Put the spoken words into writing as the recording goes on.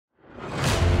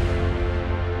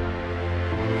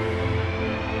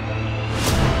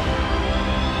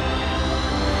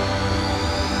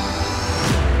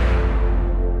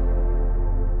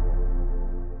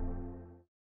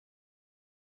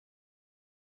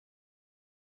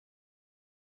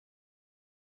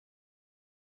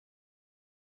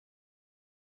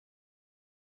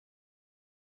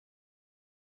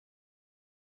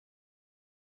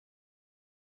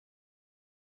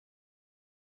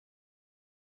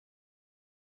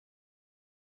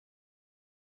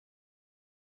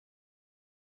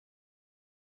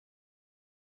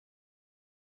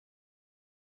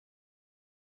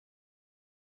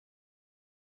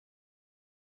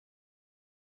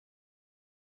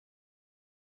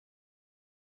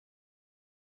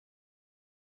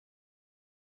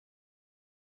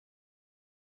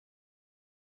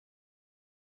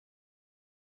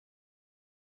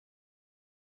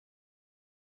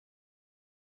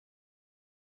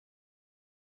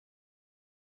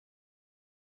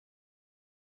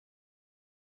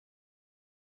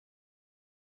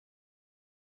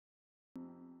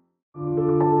Hello,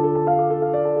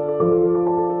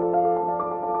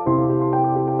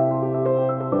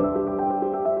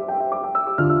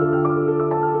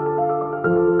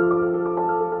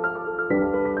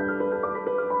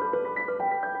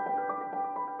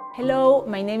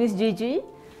 my name is Gigi.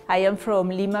 I am from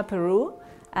Lima, Peru,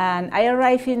 and I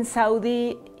arrived in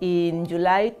Saudi in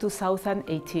July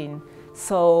 2018.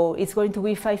 So it's going to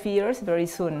be 5 years very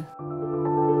soon.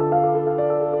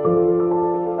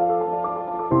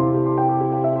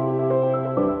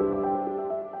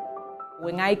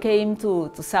 When I came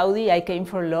to Saudi, I came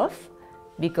for love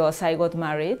because I got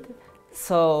married.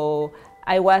 So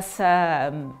I was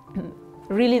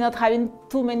really not having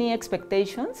too many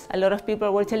expectations. A lot of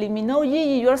people were telling me, no,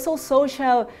 Gigi, you're so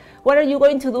social. What are you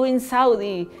going to do in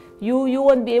Saudi? You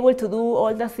won't be able to do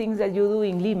all the things that you do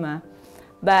in Lima.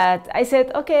 But I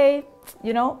said, okay,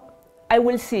 I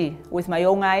will see with my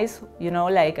own eyes,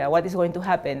 what is going to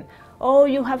happen. Oh,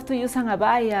 you have to use an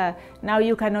abaya. Now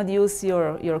you cannot use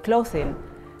your clothing.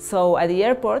 So at the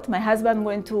airport, my husband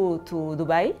went to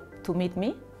Dubai to meet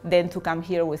me, then to come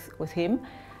here with him.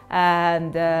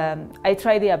 And I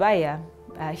tried the abaya.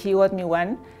 He got me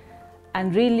one.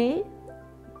 And really,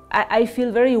 I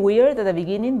feel very weird at the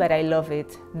beginning, but I love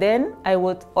it. Then I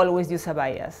would always use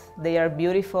abayas. They are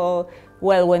beautiful.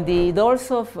 Well, when the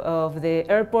doors of the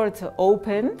airport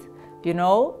opened,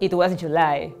 it was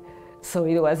July. So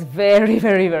it was very,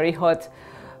 very, very hot.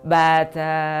 But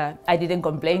I didn't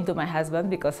complain to my husband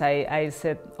because I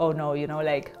said, oh no,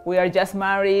 we are just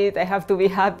married, I have to be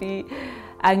happy.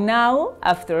 And now,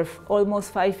 after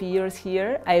almost 5 years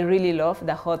here, I really love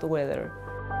the hot weather.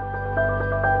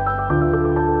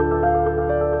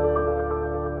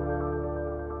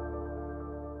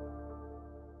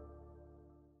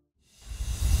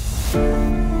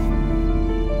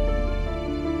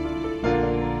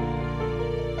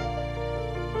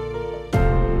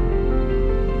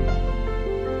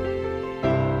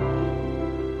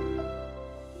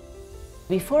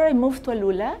 Before I moved to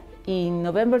Alula, in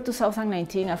November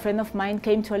 2019, a friend of mine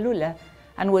came to Alula,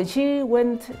 and when she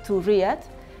went to Riyadh,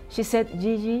 she said,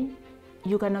 Gigi,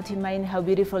 you cannot imagine how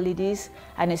beautiful it is,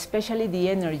 and especially the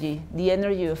energy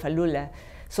of Alula.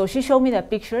 So she showed me the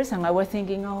pictures, and I was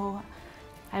thinking, oh,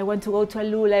 I want to go to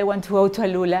Alula, I want to go to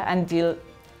Alula, until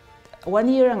 1.5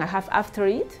 years after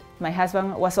it, my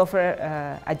husband was offered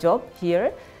a job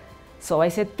here. So I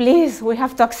said, please, we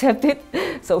have to accept it.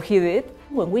 So he did.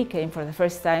 When we came for the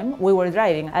first time, we were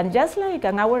driving, and just like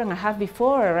 1.5 hours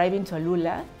before arriving to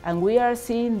Alula, and we are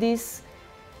seeing these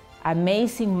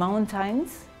amazing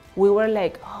mountains, we were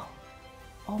like,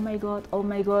 oh my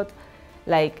God,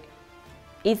 like,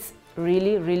 it's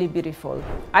really, really beautiful.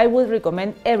 I would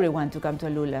recommend everyone to come to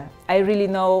Alula. I really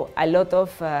know a lot of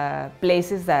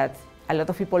places that a lot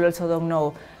of people also don't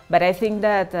know, but I think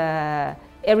that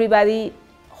everybody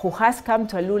who has come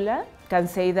to Alula can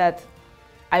say that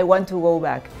I want to go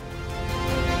back.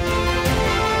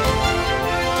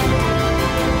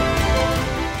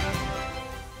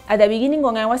 At the beginning,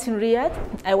 when I was in Riyadh,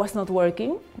 I was not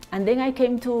working, and then I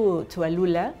came to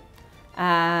Alula,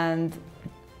 and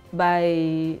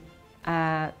by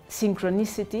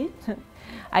synchronicity,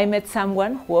 I met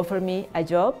someone who offered me a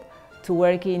job to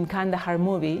work in Kandahar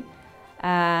movie,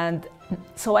 and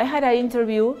so I had an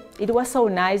interview. It was so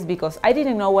nice because I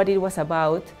didn't know what it was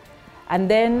about. And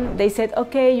then they said,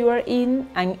 okay, you are in,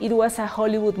 and it was a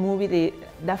Hollywood movie,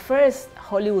 the first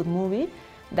Hollywood movie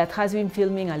that has been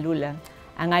filming Alula.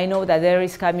 And I know that there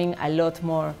is coming a lot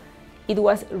more. It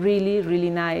was really, really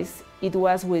nice. It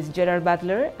was with Gerard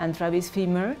Butler and Travis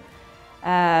Fimmel,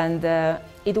 and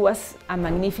it was a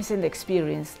magnificent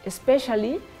experience,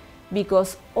 especially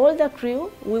because all the crew,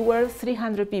 we were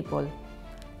 300 people.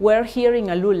 We're here in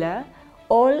Alula,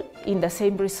 all in the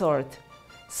same resort.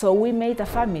 So we made a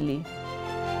family.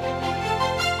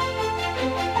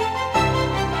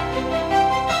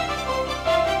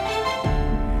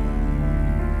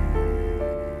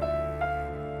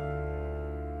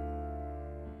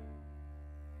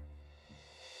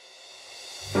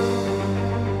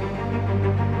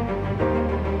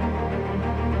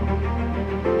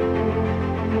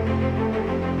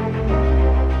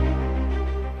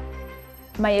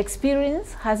 My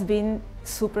experience has been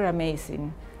super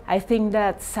amazing. I think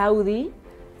that Saudi,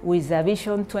 with the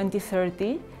Vision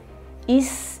 2030,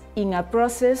 is in a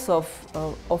process of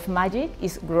magic,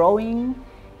 is growing,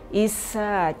 is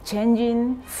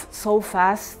changing so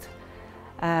fast.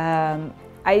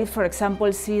 I, for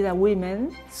example, see the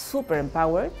women super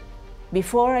empowered.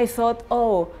 Before I thought,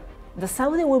 oh, the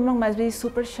Saudi women must be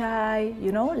super shy,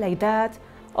 like that.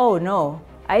 Oh no,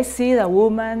 I see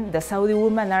the Saudi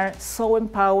women are so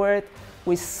empowered,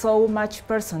 with so much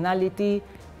personality,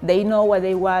 they know what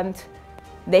they want,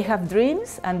 they have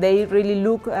dreams, and they really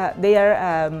they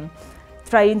are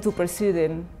trying to pursue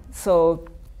them. So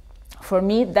for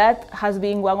me, that has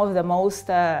been one of the most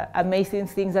amazing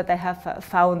things that I have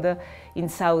found in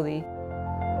Saudi.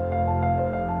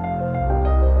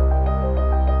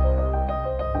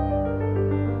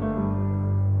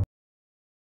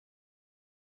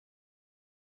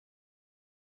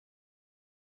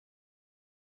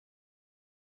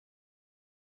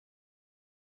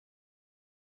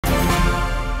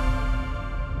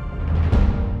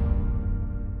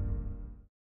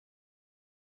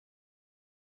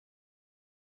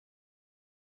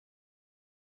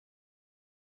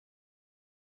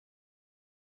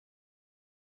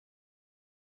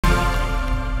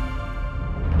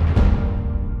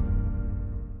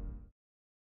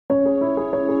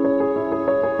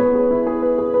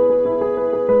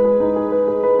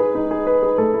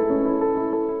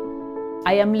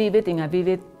 I am living in a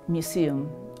vivid museum.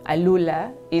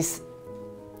 Alula is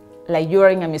like you are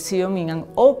in a museum, in an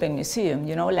open museum,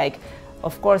 you know, like,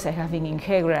 of course, I have been in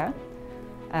Hegra,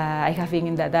 I have been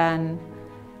in Dadan,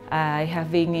 I have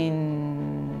been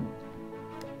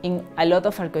in a lot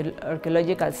of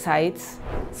archaeological sites.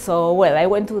 So, well, I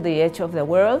went to the edge of the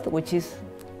world, which is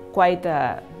quite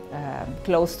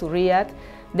close to Riyadh.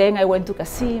 Then I went to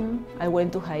Qasim, I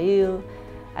went to Ha'il,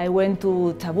 I went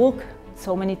to Tabuk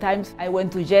so many times. I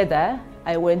went to Jeddah,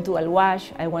 I went to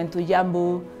Al-Wash, I went to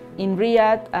Jambu. In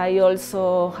Riyadh, I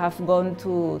also have gone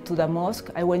to the mosque.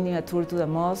 I went in a tour to the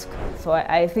mosque. So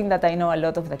I think that I know a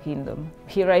lot of the kingdom.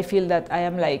 Here I feel that I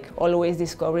am like always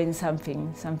discovering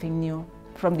something new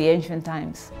from the ancient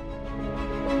times.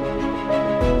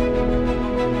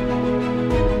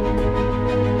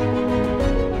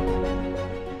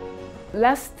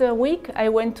 Last week, I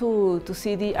went to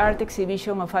see the art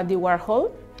exhibition of Andy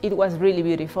Warhol. It was really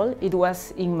beautiful. It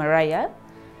was in Maraya.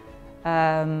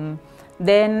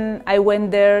 Then I went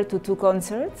there to 2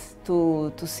 concerts,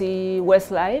 to see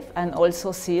Westlife and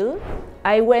also Seal.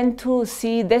 I went to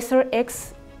see Desert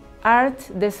X Art,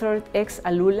 Desert X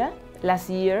Alula last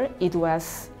year. It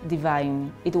was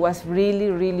divine. It was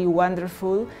really, really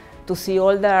wonderful to see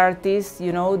all the artists,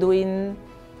 you know, doing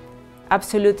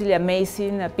absolutely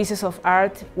amazing pieces of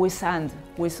art with sand,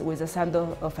 with the sand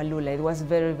of Alula. It was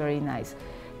very, very nice.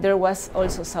 There was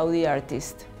also Saudi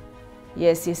artist.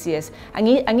 Yes, yes, yes.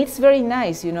 And it's very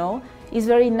nice, you know. It's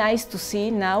very nice to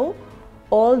see now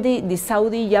all the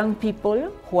Saudi young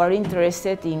people who are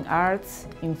interested in arts,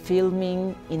 in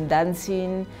filming, in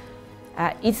dancing.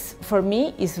 For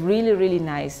me, it's really, really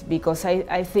nice because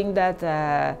I think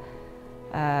that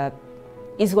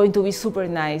it's going to be super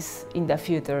nice in the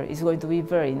future. It's going to be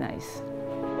very nice.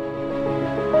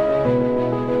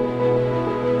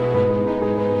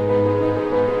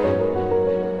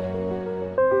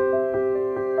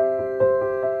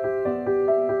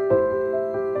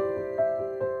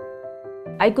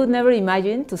 I could never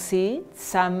imagine to see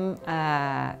some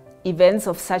events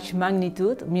of such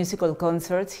magnitude, musical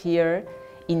concerts here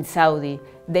in Saudi.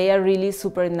 They are really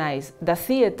super nice. The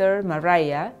theater,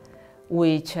 Maraya,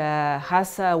 which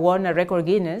has won a record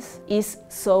Guinness, is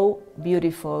so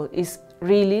beautiful. It's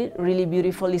really, really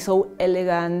beautiful. It's so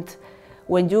elegant.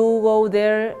 When you go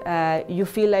there, you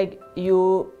feel like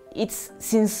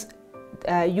since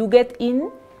you get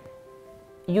in,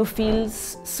 you feel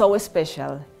so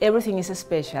special. Everything is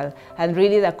special. And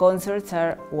really the concerts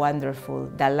are wonderful.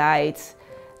 The lights,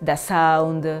 the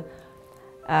sound,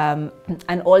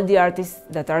 and all the artists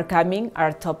that are coming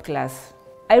are top class.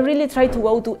 I really try to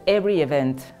go to every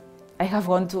event. I have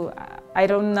gone to, I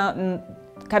don't know,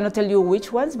 cannot tell you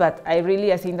which ones, but I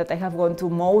think that I have gone to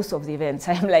most of the events.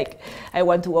 I'm like, I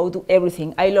want to go to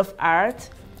everything. I love art,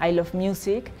 I love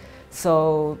music,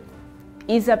 so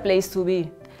it's a place to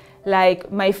be.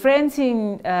 Like my friends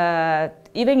even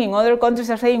in other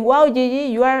countries are saying, wow,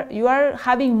 Gigi, you are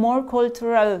having more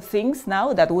cultural things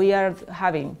now that we are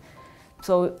having.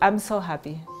 So I'm so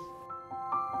happy.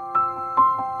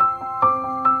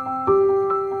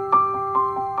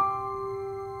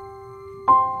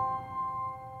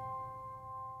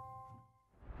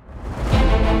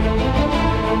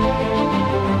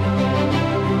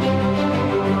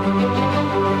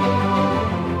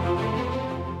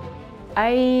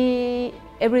 I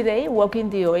every day walk in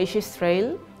the Oasis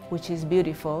Trail, which is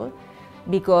beautiful,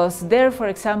 because there, for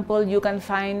example, you can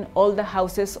find all the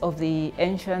houses of the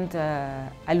ancient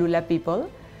Alula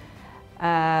people.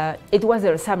 It was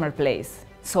their summer place,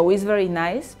 so it's very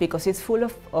nice because it's full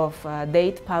of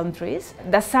date palm trees.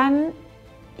 The sun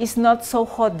is not so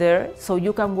hot there, so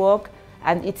you can walk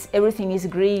and everything is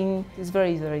green. It's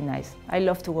very, very nice. I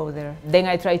love to go there. Then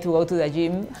I try to go to the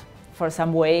gym for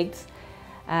some weights.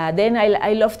 Then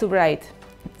I love to write.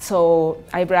 So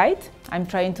I write, I'm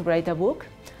trying to write a book,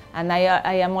 and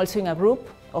I am also in a group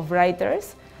of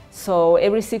writers. So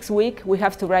every 6 weeks we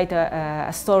have to write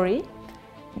a story,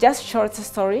 just short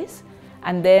stories,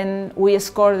 and then we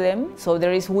score them. So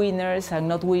there is winners and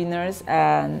not winners,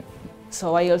 and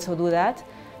so I also do that.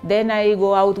 Then I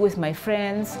go out with my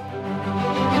friends.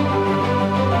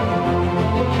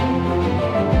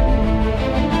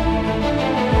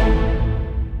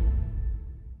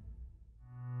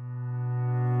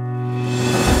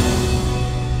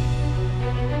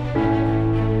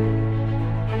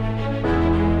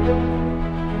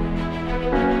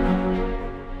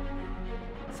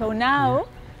 So now,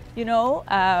 you know,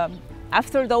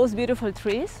 after those beautiful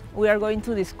trees, we are going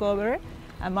to discover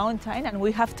a mountain, and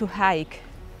we have to hike.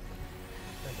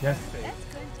 Yes.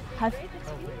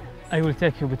 I will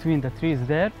take you between the trees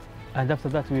there, and after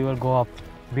that we will go up.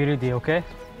 Be ready, okay?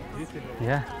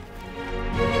 Yeah.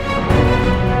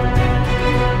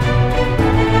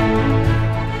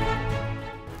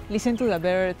 Listen to the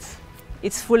birds.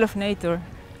 It's full of nature.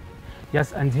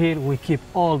 Yes, and here we keep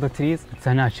all the trees. It's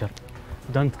a nature.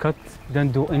 Don't cut,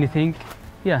 don't do anything.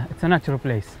 Yeah, it's a natural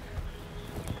place.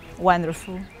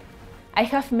 Wonderful. I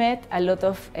have met a lot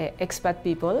of expat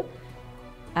people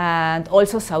and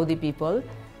also Saudi people.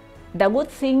 The good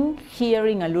thing here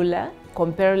in Alula,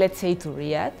 compared, let's say, to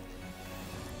Riyadh,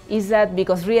 is that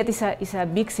because Riyadh is a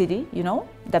big city, you know,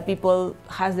 the people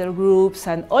has their groups,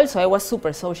 and also I was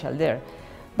super social there.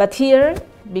 But here,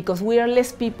 because we are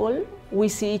less people, we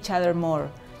see each other more.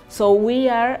 So we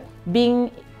are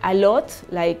being a lot,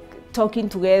 like talking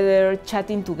together,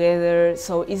 chatting together,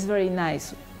 so it's very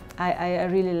nice. I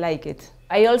really like it.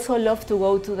 I also love to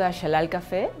go to the Shalal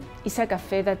Cafe. It's a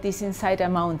cafe that is inside the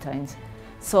mountains.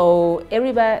 So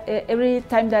every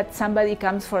time that somebody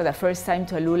comes for the first time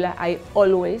to Alula, I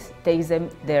always take them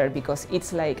there because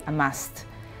it's like a must.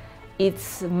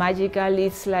 It's magical,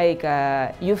 it's like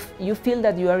you feel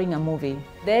that you are in a movie.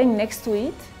 Then next to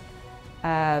it,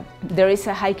 there is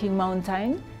a hiking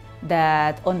mountain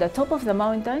that on the top of the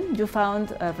mountain you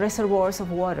found reservoirs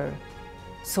of water.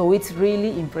 So it's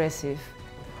really impressive.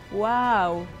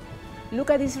 Wow,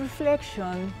 look at this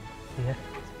reflection. Yeah.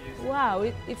 Wow,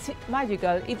 it's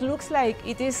magical. It looks like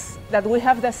it is that we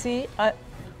have the sea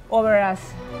over us.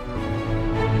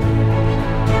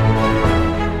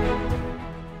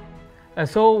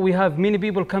 So we have many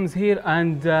people comes here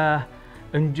and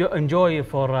enjoy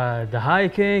for the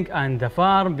hiking and the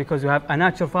farm, because we have a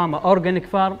natural farm, an organic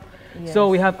farm. Yes. So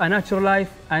we have a natural life,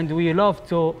 and we love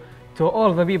to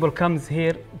all the people comes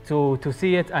here to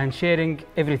see it and sharing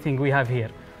everything we have here.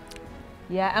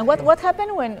 Yeah, and what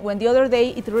happened when the other day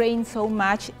it rained so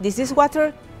much? This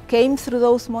water came through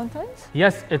those mountains?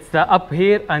 Yes, it's the up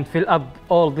here and fill up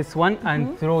all this one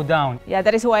and throw down. Yeah,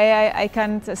 that is why I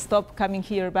can't stop coming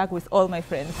here back with all my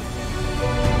friends.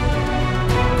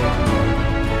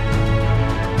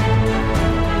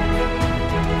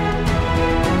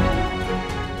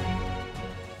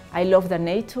 I love the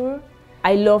nature.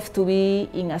 I love to be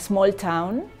in a small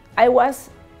town. I was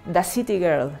the city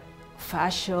girl.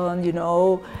 Fashion, you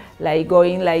know, like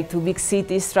going like to big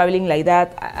cities, traveling like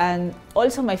that. And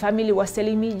also my family was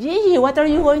telling me, Gigi, what are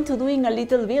you going to do in a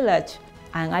little village?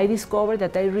 And I discovered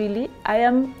that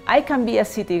I can be a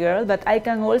city girl, but I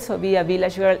can also be a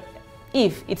village girl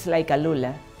if it's like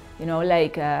Alula. You know,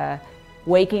 like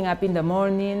waking up in the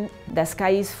morning, the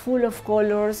sky is full of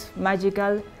colors,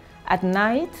 magical. At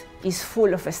night is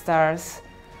full of stars.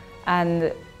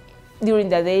 And during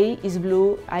the day is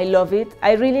blue. I love it.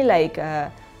 I really like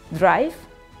drive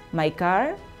my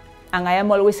car, and I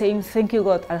am always saying, thank you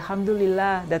God,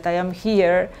 Alhamdulillah, that I am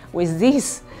here with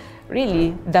this.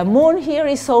 Really, the moon here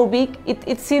is so big,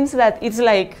 it seems that it's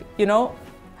like, you know,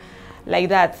 like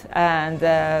that.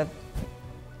 And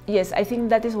yes, I think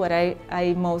that is what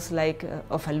I most like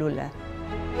of Alula.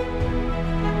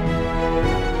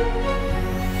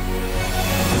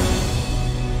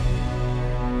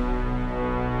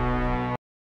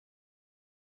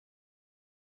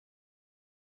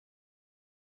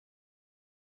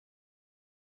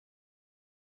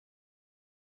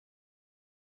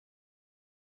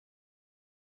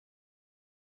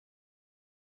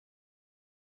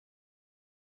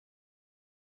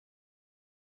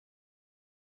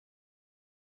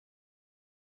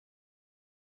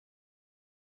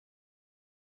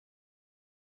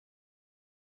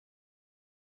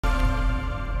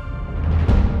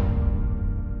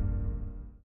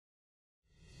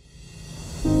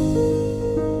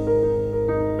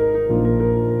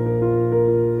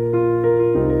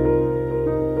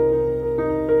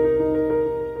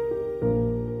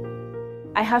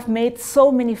 have made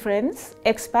so many friends,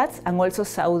 expats and also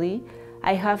Saudi.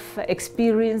 I have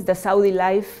experienced the Saudi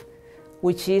life,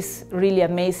 which is really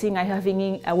amazing. I have been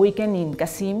in a weekend in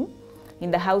Qasim,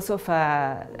 in the house of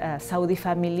a Saudi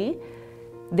family.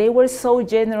 They were so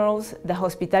generous, the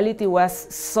hospitality was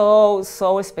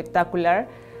so spectacular.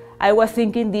 I was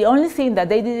thinking the only thing that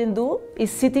they didn't do is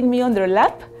sitting me on their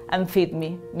lap and feed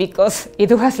me, because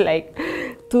it was like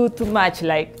too much,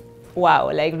 like wow,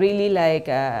 like really like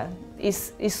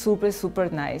it's super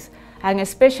nice. And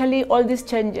especially all these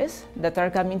changes that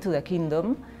are coming to the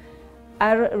kingdom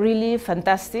are really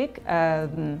fantastic.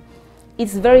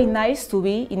 It's very nice to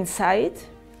be inside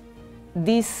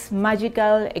this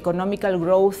magical economical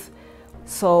growth.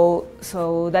 So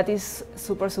that is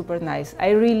super nice.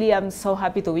 I really am so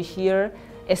happy to be here,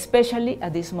 especially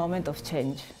at this moment of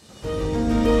change.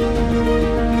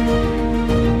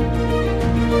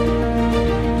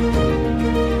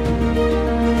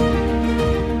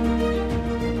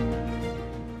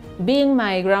 Being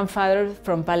my grandfather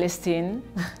from Palestine,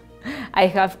 I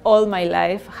have all my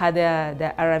life had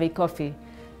the Arabic coffee,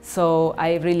 so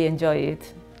I really enjoy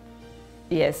it.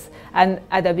 Yes, and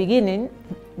at the beginning,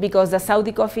 because the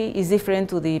Saudi coffee is different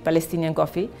to the Palestinian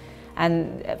coffee,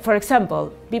 and for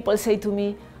example, people say to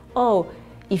me, oh,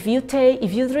 if you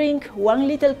drink 1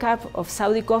 little cup of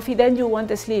Saudi coffee, then you want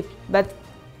to sleep, but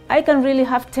I can really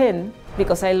have 10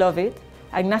 because I love it.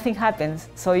 And nothing happens.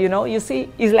 So, you know, you see,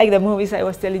 it's like the movies I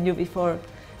was telling you before.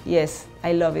 Yes,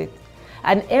 I love it.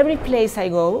 And every place I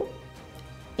go,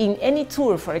 in any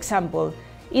tour, for example,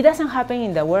 it doesn't happen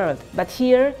in the world, but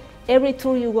here, every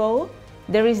tour you go,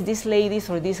 there is these ladies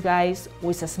or these guys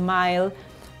with a smile,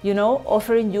 you know,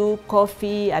 offering you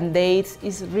coffee and dates.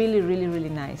 Is really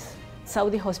nice.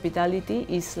 Saudi hospitality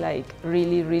is like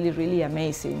really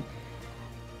amazing.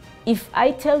 If I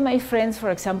tell my friends,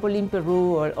 for example, in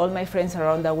Peru or all my friends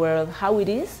around the world how it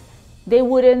is, they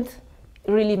wouldn't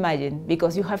really imagine,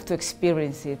 because you have to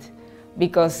experience it.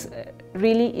 Because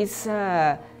really it's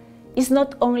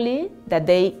not only that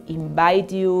they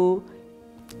invite you,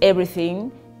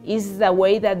 everything, it's the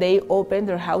way that they open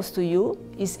their house to you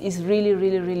is really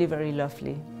very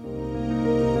lovely.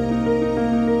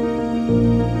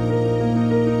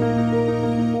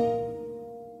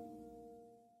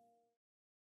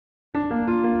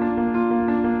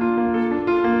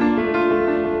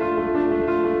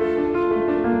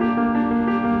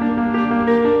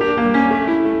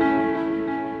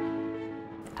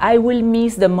 I will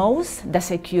miss the most the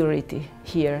security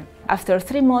here. After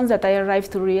 3 months that I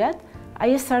arrived to Riyadh,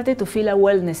 I started to feel a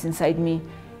wellness inside me.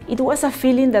 It was a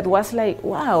feeling that was like,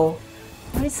 wow,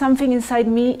 there is something inside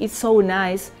me, it's so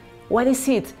nice. What is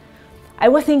it? I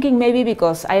was thinking maybe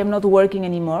because I am not working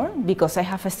anymore, because I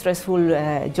have a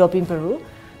stressful job in Peru.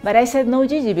 But I said, no,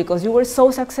 Gigi, because you were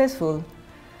so successful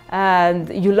and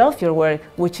you love your work,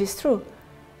 which is true.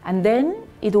 And then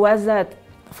it was that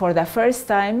for the first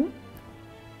time,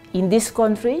 in this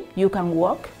country, you can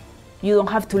walk. You don't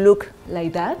have to look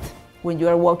like that when you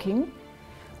are walking.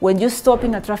 When you stop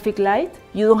in a traffic light,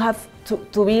 you don't have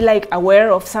to be like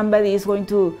aware of somebody is going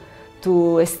to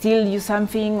steal you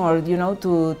something, or you know,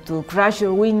 to crash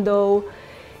your window.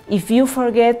 If you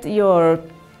forget your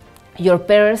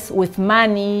purse with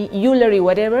money, jewelry,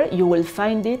 whatever, you will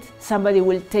find it. Somebody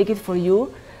will take it for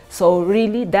you. So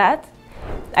really that,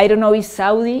 I don't know if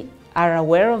Saudi are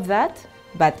aware of that,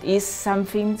 but it's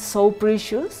something so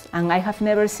precious, and I have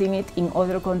never seen it in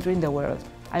other country in the world.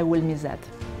 I will miss that.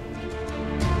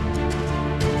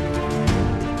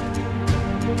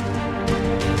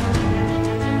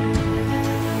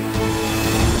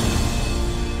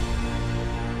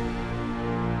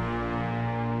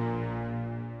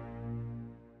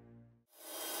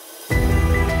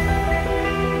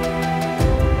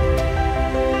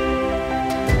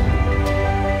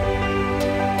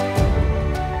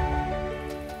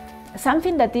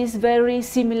 Something that is very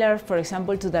similar, for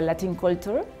example, to the Latin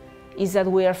culture is that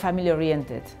we are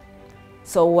family-oriented.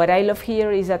 So what I love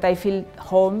here is that I feel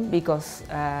home, because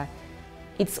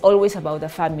it's always about the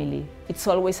family. It's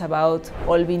always about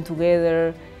all being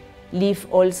together, live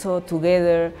also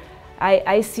together.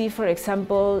 I see, for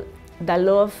example, the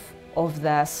love of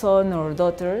the son or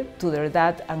daughter to their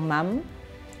dad and mom,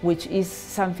 which is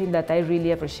something that I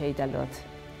really appreciate a lot.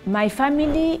 My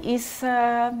family is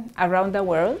around the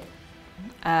world.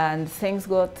 And thanks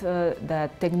God, the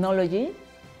technology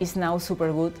is now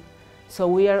super good. So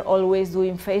we are always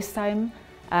doing FaceTime,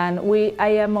 and I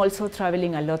am also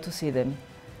traveling a lot to see them.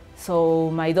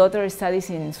 So my daughter studies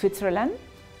in Switzerland.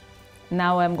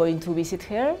 Now I'm going to visit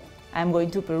her. I'm going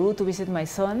to Peru to visit my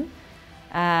son.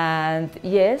 And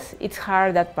yes, it's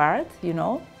hard, that part, you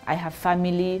know. I have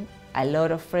family a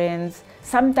lot of friends.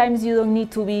 Sometimes you don't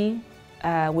need to be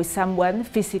with someone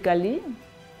physically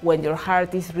when your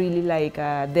heart is really like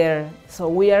there. So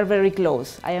we are very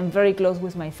close. I am very close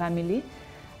with my family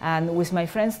and with my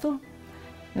friends too.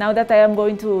 Now that I am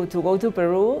going to go to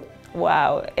Peru,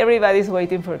 wow, everybody's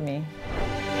waiting for me.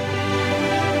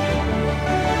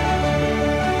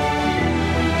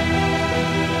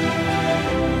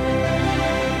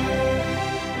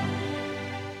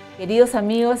 Queridos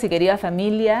amigos y querida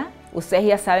familia, ustedes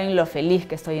ya saben lo feliz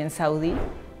que estoy en Saudi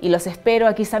y los espero,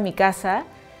 aquí está mi casa.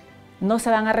 No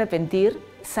se van a arrepentir.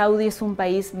 Saudi es un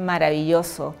país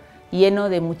maravilloso, lleno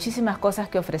de muchísimas cosas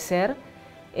que ofrecer.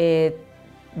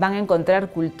 Van a encontrar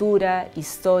cultura,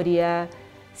 historia,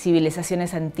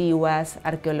 civilizaciones antiguas,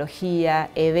 arqueología,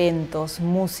 eventos,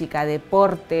 música,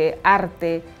 deporte,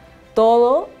 arte,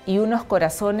 todo, y unos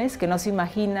corazones que no se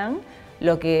imaginan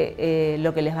lo que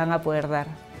les van a poder dar.